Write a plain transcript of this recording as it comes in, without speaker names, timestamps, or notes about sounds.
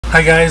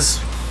Hi guys,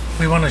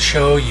 we want to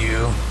show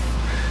you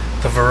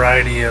the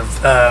variety of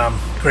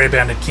gray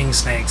banded king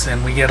snakes,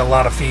 and we get a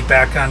lot of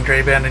feedback on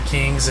gray banded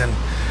kings, and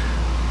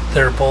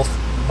they're both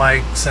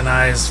Mike's and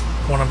I's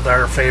one of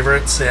our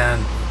favorites.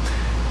 And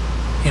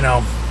you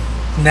know,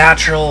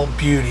 natural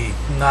beauty,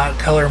 not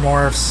color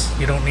morphs.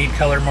 You don't need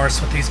color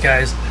morphs with these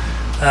guys.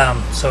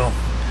 So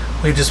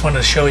we just want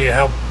to show you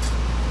how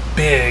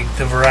big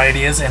the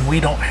variety is, and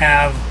we don't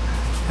have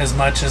as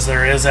much as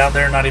there is out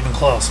there, not even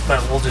close,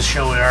 but we'll just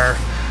show you our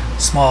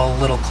small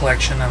little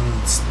collection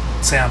and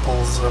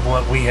samples of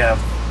what we have.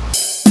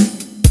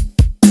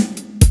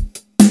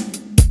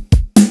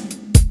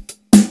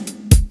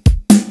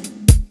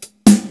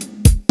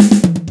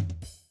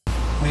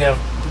 We have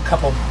a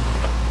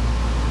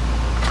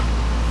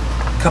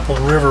couple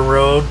River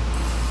Road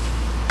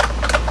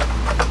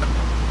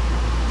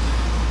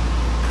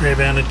gray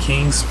banded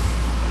kings,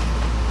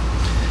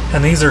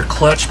 and these are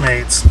clutch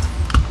mates,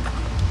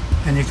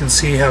 and you can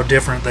see how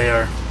different they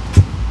are.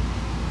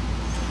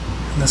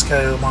 And this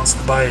guy wants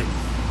to bite.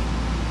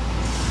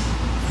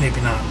 Maybe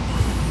not.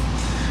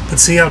 But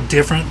see how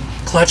different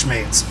clutch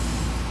mates.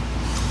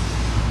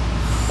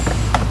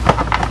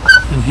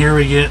 And here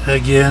we get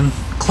again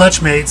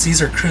clutch mates.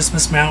 These are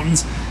Christmas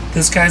Mountains.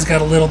 This guy's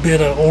got a little bit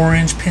of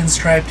orange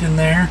pinstriped in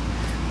there.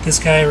 This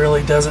guy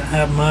really doesn't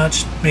have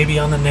much. Maybe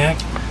on the neck.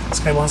 This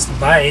guy wants to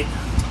bite.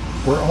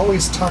 We're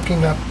always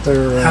talking up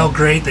their how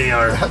great they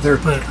are.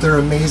 Their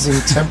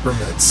amazing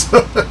temperaments.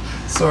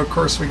 So of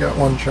course we got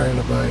one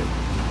trying to bite.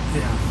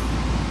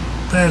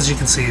 Yeah. But as you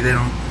can see, they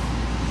don't.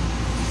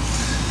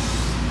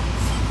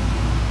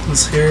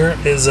 This here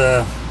is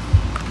a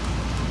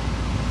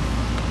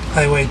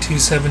Highway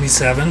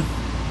 277.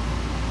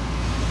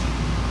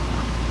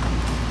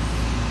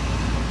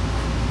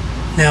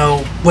 Now,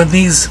 when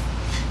these,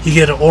 you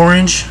get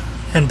orange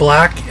and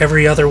black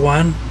every other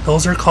one,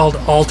 those are called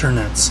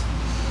alternates.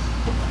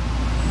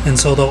 And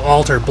so they'll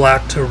alter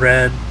black to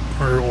red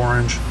or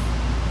orange.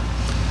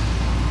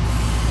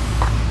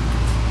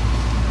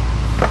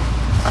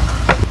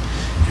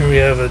 Here we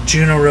have a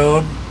Juno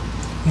Road,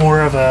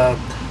 more of a,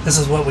 this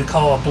is what we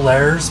call a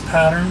Blair's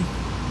pattern.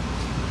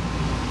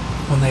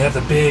 When they have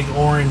the big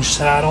orange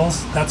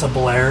saddles, that's a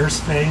Blair's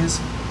phase.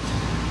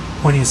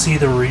 When you see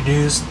the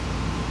reduced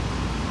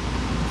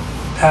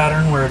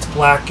pattern where it's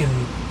black and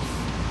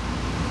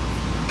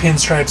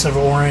pinstripes of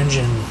orange,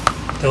 and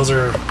those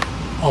are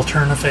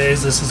Alterna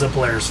phase, this is a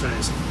Blair's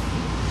phase.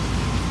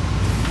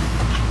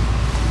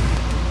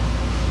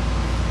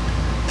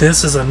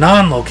 This is a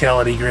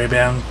non-locality gray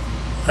band.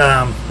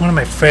 One of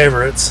my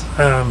favorites,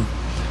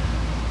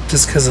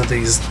 just because of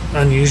these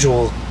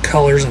unusual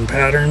colors and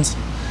patterns.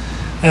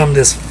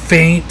 This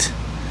faint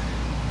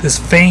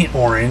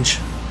orange.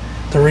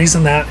 The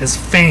reason that is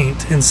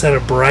faint instead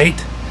of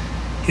bright,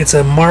 it's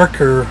a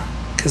marker,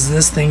 because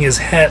this thing is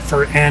het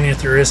for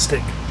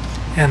aneuphoristic,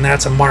 and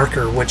that's a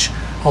marker, which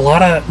a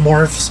lot of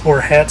morphs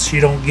or hets you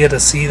don't get to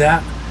see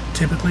that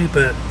typically,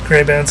 but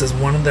gray bands is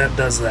one that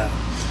does that.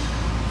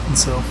 And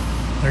so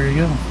there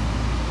you go.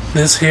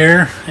 This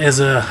here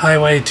is a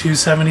Highway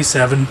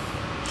 277.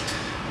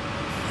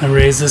 I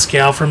raised this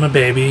gal from a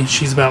baby.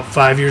 She's about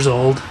 5 years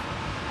old.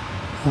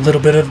 A little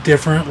bit of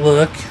different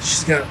look.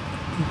 She's got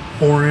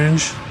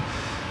orange,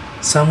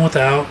 some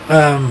without.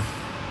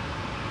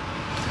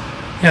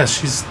 Yeah,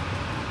 she's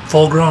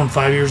full grown,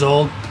 5 years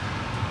old.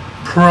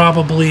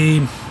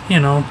 Probably, you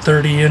know,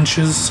 30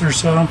 inches or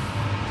so.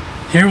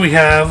 Here we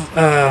have,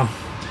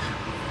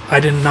 I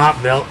did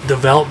not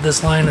develop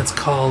this line. It's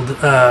called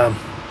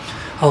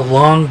a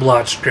long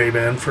blotched gray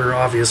band for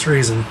obvious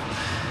reason.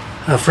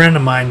 A friend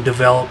of mine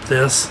developed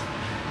this.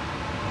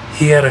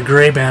 He had a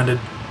gray banded,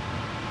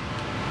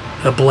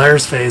 a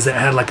Blair's phase that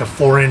had like a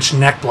 4-inch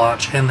neck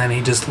blotch, and then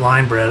he just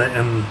line bred it,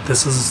 and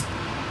this is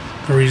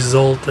the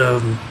result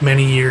of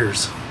many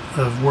years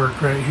of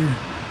work right here.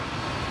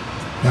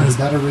 Now, did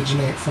that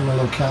originate from a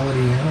locality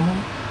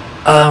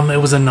animal?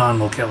 It was a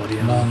non-locality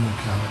animal.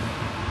 Non-locality.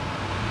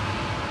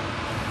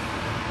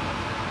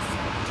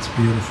 It's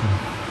beautiful.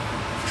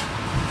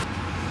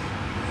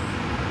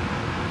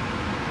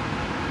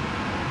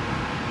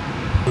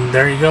 And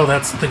there you go.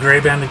 That's the gray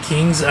banded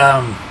kings.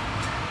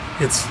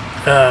 It's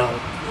a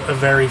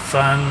very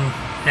fun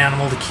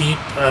animal to keep.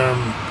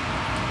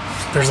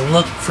 There's a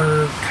look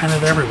for kind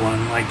of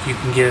everyone. Like, you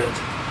can get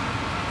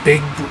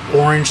big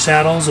orange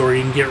saddles, or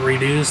you can get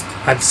reduced.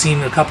 I've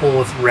seen a couple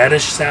with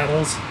reddish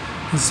saddles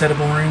instead of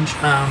orange.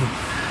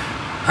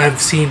 I've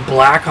seen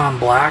black on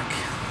black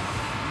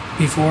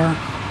before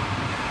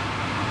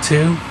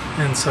too,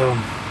 and so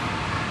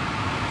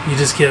you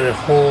just get a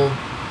whole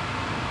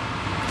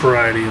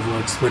variety of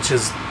looks, which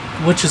is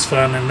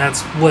fun, and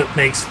that's what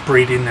makes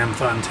breeding them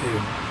fun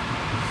too.